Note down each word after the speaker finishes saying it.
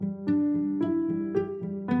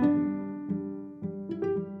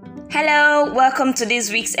Hello, welcome to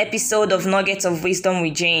this week's episode of Nuggets of Wisdom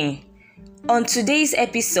with Jane. On today's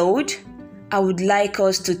episode, I would like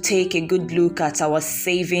us to take a good look at our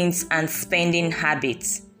savings and spending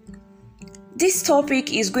habits. This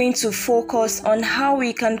topic is going to focus on how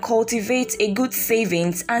we can cultivate a good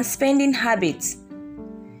savings and spending habit.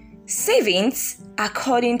 Savings,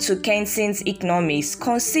 according to Keynes's economics,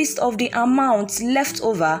 consist of the amount left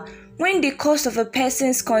over when the cost of a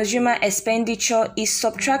person's consumer expenditure is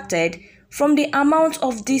subtracted from the amount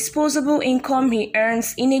of disposable income he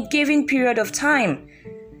earns in a given period of time.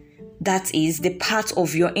 That is the part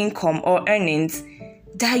of your income or earnings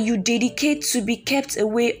that you dedicate to be kept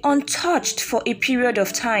away untouched for a period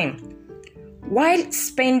of time. While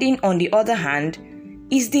spending, on the other hand,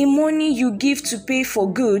 is the money you give to pay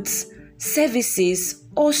for goods, services,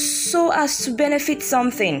 or so as to benefit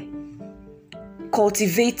something.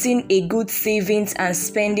 Cultivating a good savings and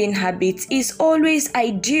spending habit is always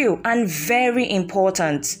ideal and very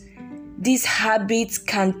important. These habits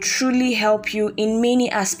can truly help you in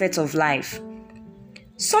many aspects of life.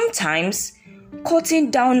 Sometimes,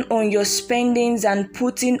 cutting down on your spendings and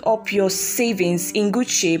putting up your savings in good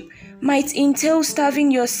shape might entail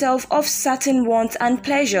starving yourself of certain wants and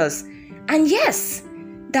pleasures. And yes,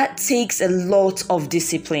 that takes a lot of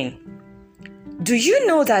discipline. Do you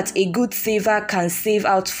know that a good saver can save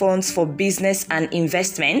out funds for business and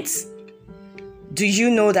investments? Do you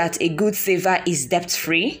know that a good saver is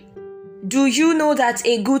debt-free? Do you know that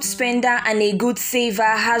a good spender and a good saver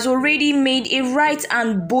has already made a right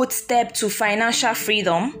and bold step to financial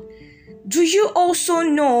freedom? Do you also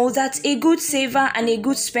know that a good saver and a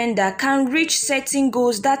good spender can reach certain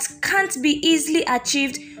goals that can't be easily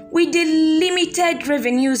achieved with the limited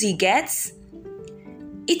revenues he gets?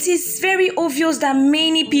 It is very obvious that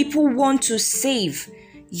many people want to save.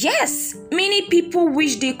 Yes, many people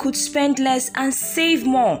wish they could spend less and save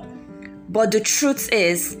more. But the truth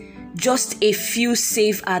is, just a few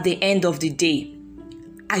save at the end of the day.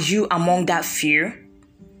 Are you among that few?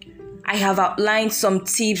 I have outlined some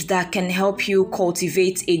tips that can help you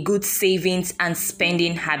cultivate a good savings and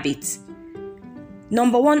spending habit.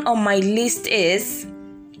 Number 1 on my list is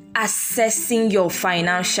assessing your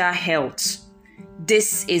financial health.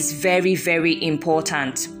 This is very, very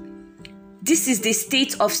important. This is the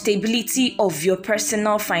state of stability of your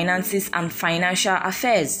personal finances and financial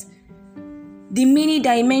affairs. The many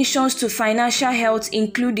dimensions to financial health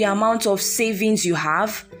include the amount of savings you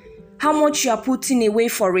have, how much you are putting away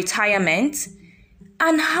for retirement,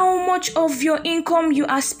 and how much of your income you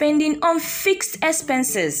are spending on fixed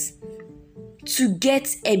expenses. To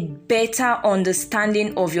get a better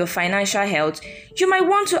understanding of your financial health, you might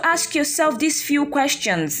want to ask yourself these few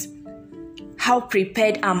questions. How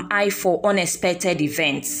prepared am I for unexpected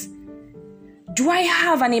events? Do I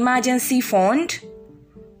have an emergency fund?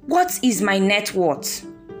 What is my net worth?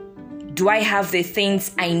 Do I have the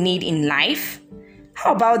things I need in life?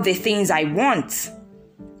 How about the things I want?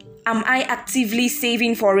 Am I actively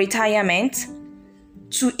saving for retirement?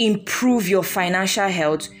 To improve your financial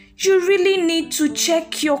health, you really need to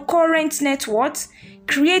check your current net worth,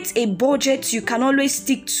 create a budget you can always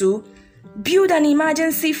stick to, build an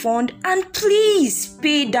emergency fund, and please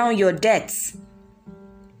pay down your debts.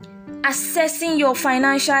 Assessing your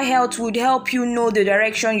financial health would help you know the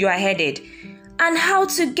direction you are headed and how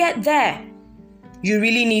to get there. You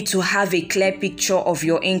really need to have a clear picture of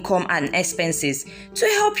your income and expenses to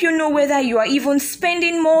help you know whether you are even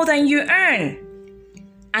spending more than you earn.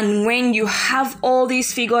 And when you have all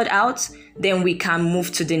this figured out, then we can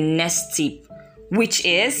move to the next tip, which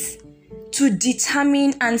is to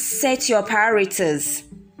determine and set your priorities.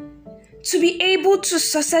 To be able to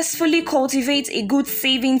successfully cultivate a good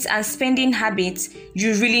savings and spending habit,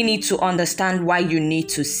 you really need to understand why you need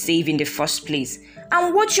to save in the first place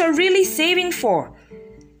and what you're really saving for.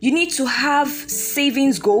 You need to have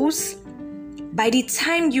savings goals. By the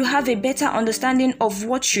time you have a better understanding of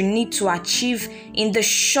what you need to achieve in the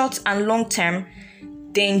short and long term,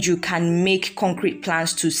 then you can make concrete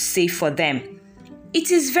plans to save for them. It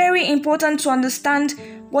is very important to understand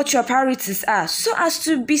what your priorities are so as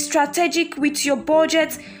to be strategic with your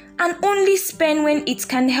budget and only spend when it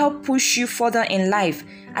can help push you further in life,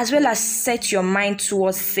 as well as set your mind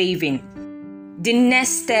towards saving. The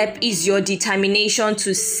next step is your determination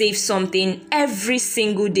to save something every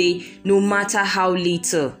single day, no matter how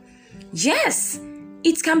little. Yes,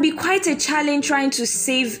 it can be quite a challenge trying to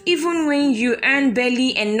save even when you earn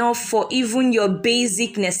barely enough for even your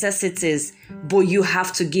basic necessities, but you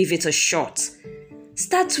have to give it a shot.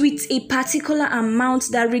 Start with a particular amount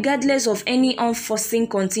that, regardless of any unforeseen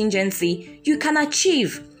contingency, you can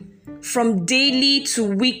achieve. From daily to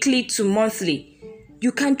weekly to monthly,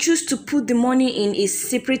 You can choose to put the money in a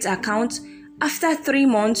separate account. After 3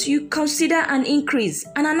 months, you consider an increase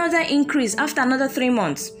and another increase after another 3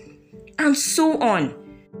 months, and so on.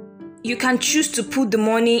 You can choose to put the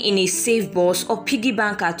money in a safe box or piggy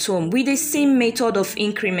bank at home with the same method of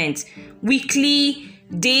increment, weekly,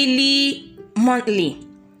 daily, monthly.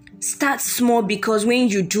 Start small, because when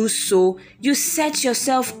you do so, you set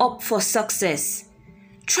yourself up for success.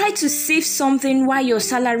 Try to save something while your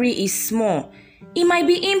salary is small. It might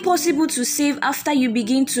be impossible to save after you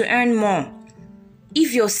begin to earn more.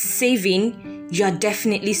 If you're saving, you are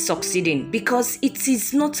definitely succeeding, because it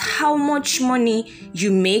is not how much money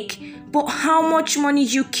you make, but how much money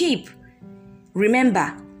you keep.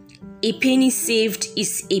 Remember, a penny saved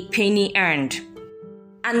is a penny earned.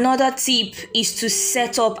 Another tip is to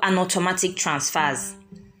set up an automatic transfers.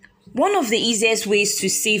 One of the easiest ways to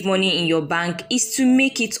save money in your bank is to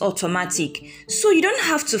make it automatic, so you don't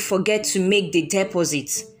have to forget to make the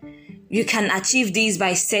deposit. You can achieve this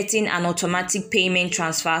by setting an automatic payment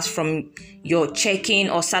transfers from your checking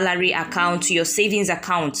or salary account to your savings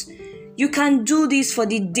account. You can do this for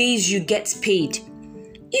the days you get paid.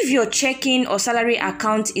 If your checking or salary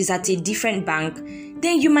account is at a different bank,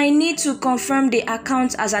 then you might need to confirm the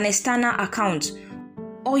account as an external account,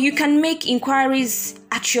 or you can make inquiries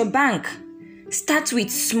at your bank. Start with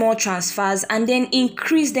small transfers and then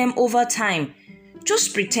increase them over time.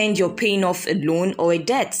 Just pretend you're paying off a loan or a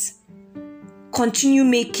debt. Continue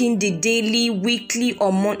making the daily, weekly,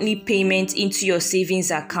 or monthly payment into your savings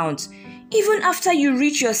account. Even after you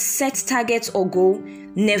reach your set target or goal,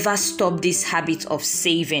 never stop this habit of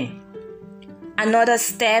saving. Another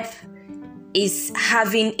step is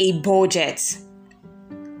having a budget.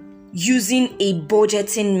 Using a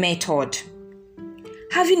budgeting method.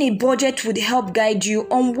 Having a budget would help guide you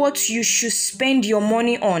on what you should spend your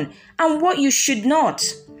money on and what you should not.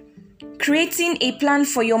 Creating a plan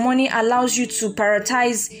for your money allows you to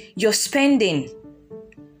prioritize your spending.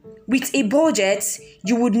 With a budget,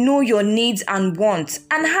 you would know your needs and wants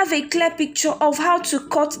and have a clear picture of how to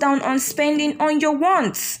cut down on spending on your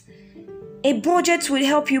wants. A budget will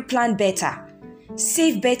help you plan better,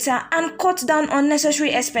 save better, and cut down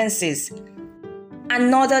unnecessary expenses.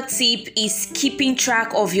 Another tip is keeping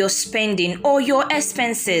track of your spending or your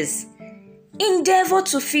expenses. Endeavor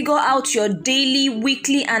to figure out your daily,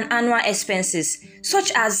 weekly, and annual expenses,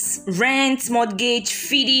 such as rent, mortgage,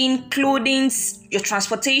 feeding, clothing, your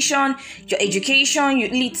transportation, your education,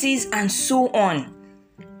 utilities, and so on.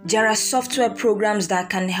 There are software programs that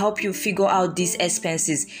can help you figure out these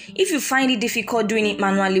expenses. If you find it difficult doing it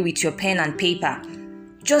manually with your pen and paper,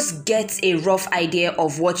 just get a rough idea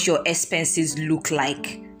of what your expenses look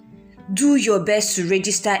like. Do your best to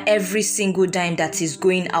register every single dime that is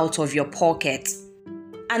going out of your pocket.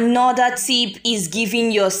 Another tip is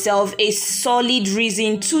giving yourself a solid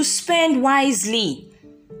reason to spend wisely.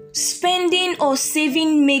 Spending or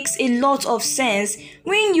saving makes a lot of sense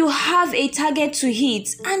when you have a target to hit,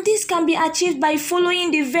 and this can be achieved by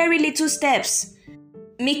following the very little steps.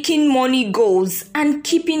 Making money goals and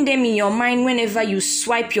keeping them in your mind whenever you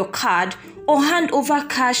swipe your card or hand over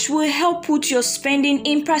cash will help put your spending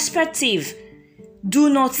in perspective. Do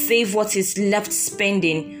not save what is left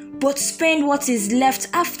spending, but spend what is left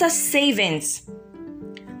after savings.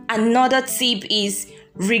 Another tip is,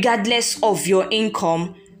 regardless of your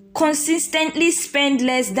income, consistently spend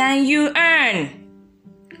less than you earn.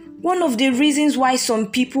 One of the reasons why some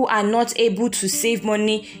people are not able to save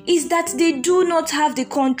money is that they do not have the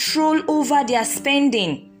control over their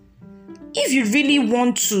spending. If you really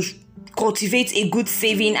want to cultivate a good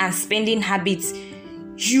saving and spending habit,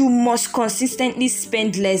 you must consistently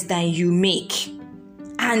spend less than you make.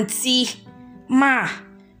 Auntie, ma,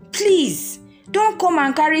 please don't come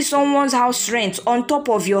and carry someone's house rent on top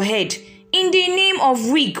of your head in the name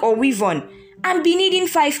of wig or weave-on and be needing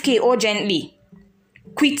 5k urgently.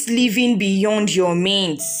 Quit living beyond your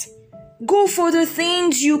means. Go for the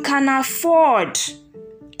things you can afford.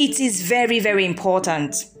 It is very, very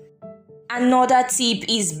important. Another tip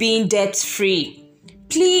is being debt-free.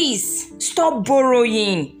 Please stop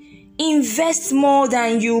borrowing. Invest more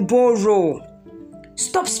than you borrow.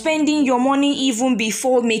 Stop spending your money even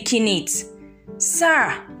before making it.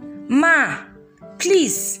 Sir, ma,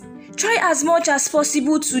 please try as much as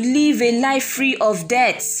possible to live a life free of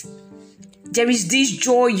debts. There is this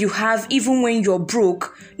joy you have even when you're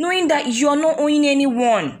broke, knowing that you're not owing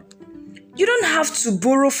anyone. You don't have to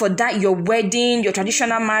borrow for that your wedding, your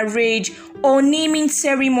traditional marriage, or naming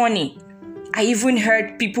ceremony. I even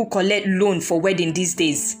heard people collect loan for wedding these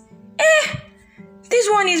days. This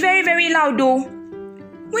one is very, very loud though.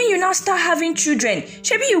 When you now start having children,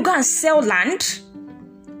 maybe you go and sell land?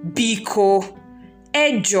 Biko,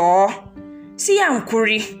 Ejo, see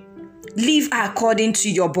Ankuri, live according to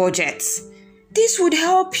your budget. This would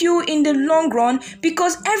help you in the long run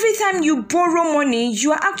because every time you borrow money,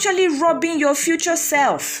 you are actually robbing your future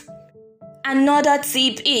self. Another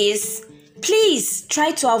tip is, please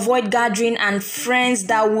try to avoid gathering and friends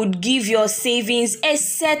that would give your savings a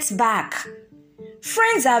setback.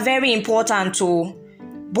 Friends are very important too,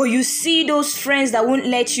 but you see those friends that won't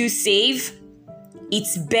let you save?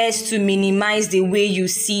 It's best to minimize the way you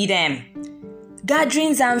see them.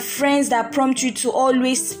 Gatherings and friends that prompt you to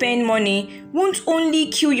always spend money won't only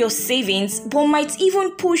kill your savings, but might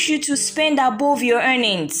even push you to spend above your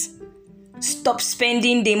earnings. Stop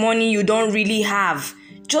spending the money you don't really have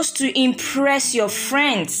just to impress your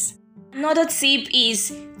friends. Another tip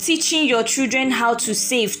is teaching your children how to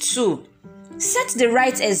save too. Set the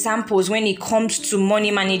right examples when it comes to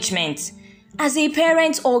money management. As a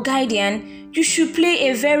parent or guardian, you should play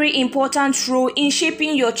a very important role in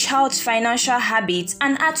shaping your child's financial habits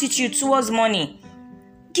and attitude towards money.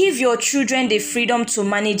 Give your children the freedom to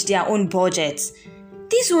manage their own budgets.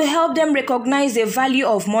 This will help them recognize the value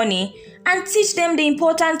of money and teach them the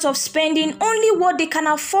importance of spending only what they can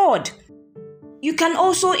afford. You can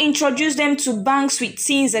also introduce them to banks with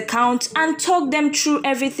teens accounts and talk them through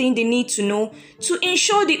everything they need to know to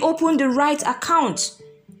ensure they open the right account.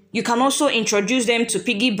 You can also introduce them to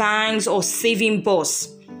piggy banks or saving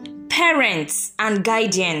boss. Parents and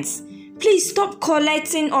guardians, please stop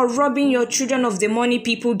collecting or robbing your children of the money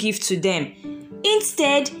people give to them.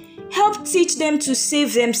 Instead, help teach them to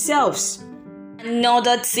save themselves.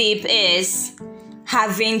 Another tip is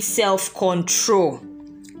having self-control.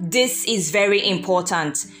 This is very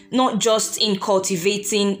important, not just in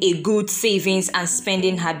cultivating a good savings and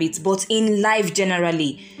spending habit, but in life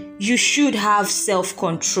generally. You should have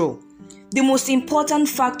self-control. The most important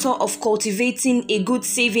factor of cultivating a good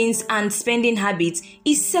savings and spending habit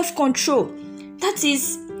is self-control. That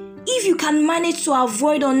is, if you can manage to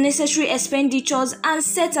avoid unnecessary expenditures and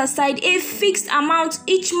set aside a fixed amount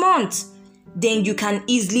each month, then you can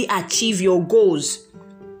easily achieve your goals.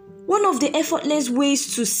 One of the effortless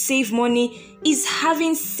ways to save money is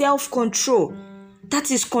having self-control.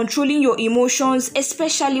 That is controlling your emotions,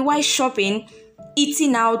 especially while shopping,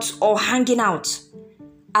 eating out, or hanging out.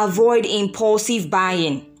 Avoid impulsive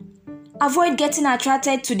buying. Avoid getting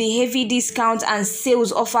attracted to the heavy discounts and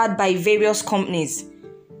sales offered by various companies.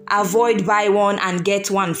 Avoid buy one and get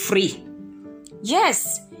one free.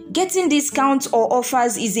 Yes, getting discounts or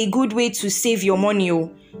offers is a good way to save your money,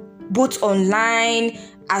 both online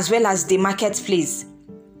as well as the marketplace.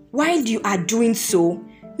 While you are doing so,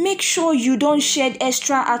 make sure you don't shed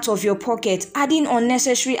extra out of your pocket, adding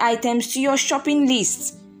unnecessary items to your shopping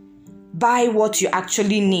list. Buy what you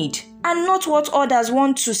actually need and not what others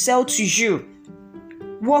want to sell to you.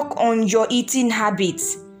 Work on your eating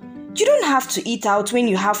habits. You don't have to eat out when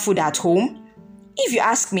you have food at home. If you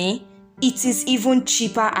ask me, it is even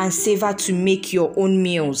cheaper and safer to make your own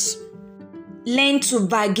meals. Learn to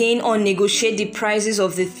bargain or negotiate the prices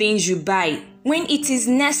of the things you buy when it is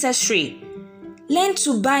necessary. Learn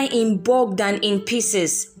to buy in bulk than in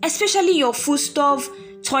pieces, especially your foodstuff,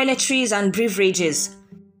 toiletries, and beverages.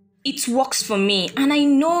 It works for me, and I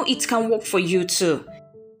know it can work for you too.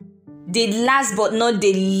 The last but not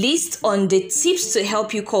the least on the tips to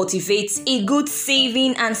help you cultivate a good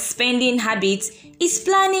saving and spending habit is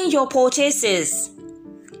planning your purchases.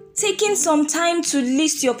 Taking some time to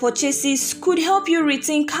list your purchases could help you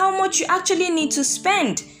rethink how much you actually need to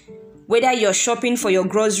spend, whether you're shopping for your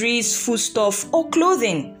groceries, foodstuff, or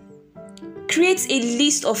clothing. Create a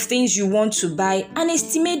list of things you want to buy and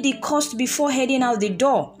estimate the cost before heading out the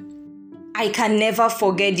door. I can never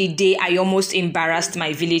forget the day I almost embarrassed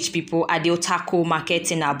my village people at the Otako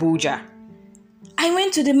market in Abuja. I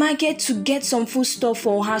went to the market to get some foodstuff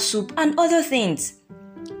for Oha soup and other things.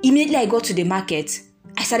 Immediately I got to the market,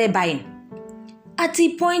 I started buying. At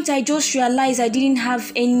a point, I just realized I didn't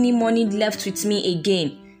have any money left with me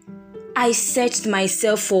again. I searched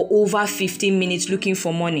myself for over 15 minutes looking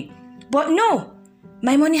for money. But no,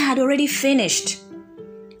 my money had already finished.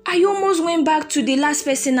 I almost went back to the last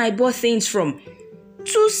person I bought things from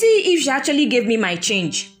to see if she actually gave me my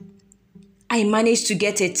change. I managed to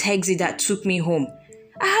get a taxi that took me home.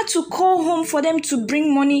 I had to call home for them to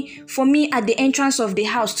bring money for me at the entrance of the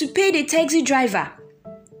house to pay the taxi driver.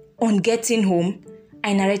 On getting home,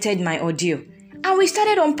 I narrated my ordeal and we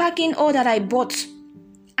started unpacking all that I bought.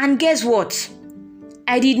 And guess what?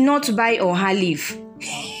 I did not buy Oha leaf.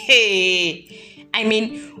 Hey, I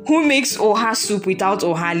mean, who makes Oha soup without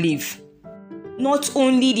Oha leaf? Not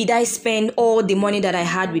only did I spend all the money that I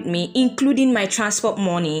had with me, including my transport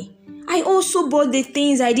money, I also bought the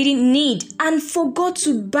things I didn't need and forgot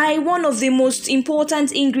to buy one of the most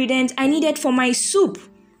important ingredients I needed for my soup.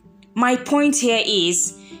 My point here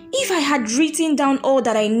is, if I had written down all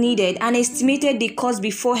that I needed and estimated the cost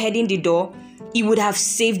before heading the door, it would have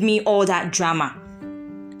saved me all that drama.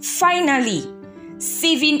 Finally,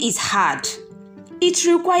 saving is hard. It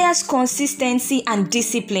requires consistency and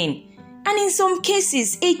discipline, and in some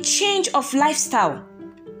cases, a change of lifestyle.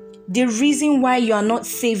 The reason why you are not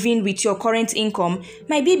saving with your current income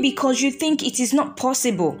might be because you think it is not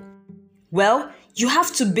possible. Well, you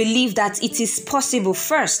have to believe that it is possible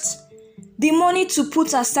first. The money to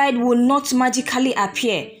put aside will not magically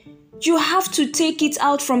appear. You have to take it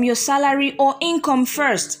out from your salary or income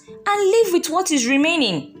first and live with what is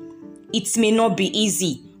remaining. It may not be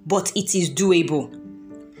easy, but it is doable.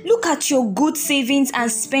 Look at your good savings and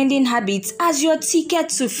spending habits as your ticket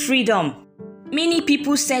to freedom. Many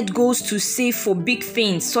people set goals to save for big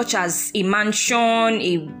things such as a mansion,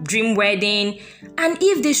 a dream wedding, and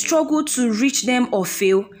if they struggle to reach them or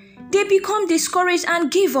fail, they become discouraged and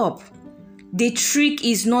give up. The trick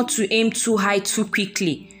is not to aim too high too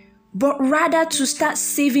quickly, but rather to start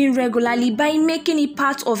saving regularly by making it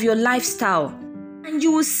part of your lifestyle. And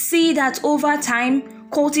you will see that over time,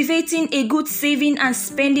 cultivating a good saving and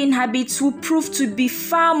spending habits will prove to be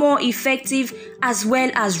far more effective as well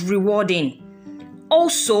as rewarding.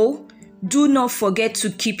 Also, do not forget to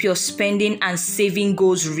keep your spending and saving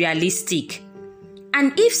goals realistic.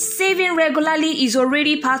 And if saving regularly is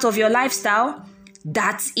already part of your lifestyle,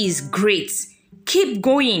 that is great. Keep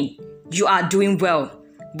going. You are doing well.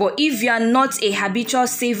 But if you are not a habitual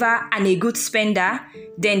saver and a good spender,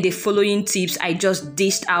 then the following tips I just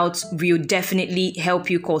dished out will definitely help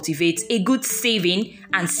you cultivate a good saving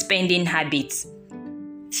and spending habit.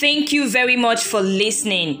 Thank you very much for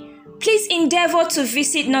listening. Please endeavor to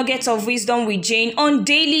visit Nuggets of Wisdom with Jane on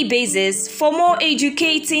daily basis for more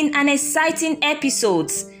educating and exciting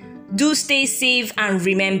episodes. Do stay safe and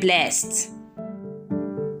remain blessed.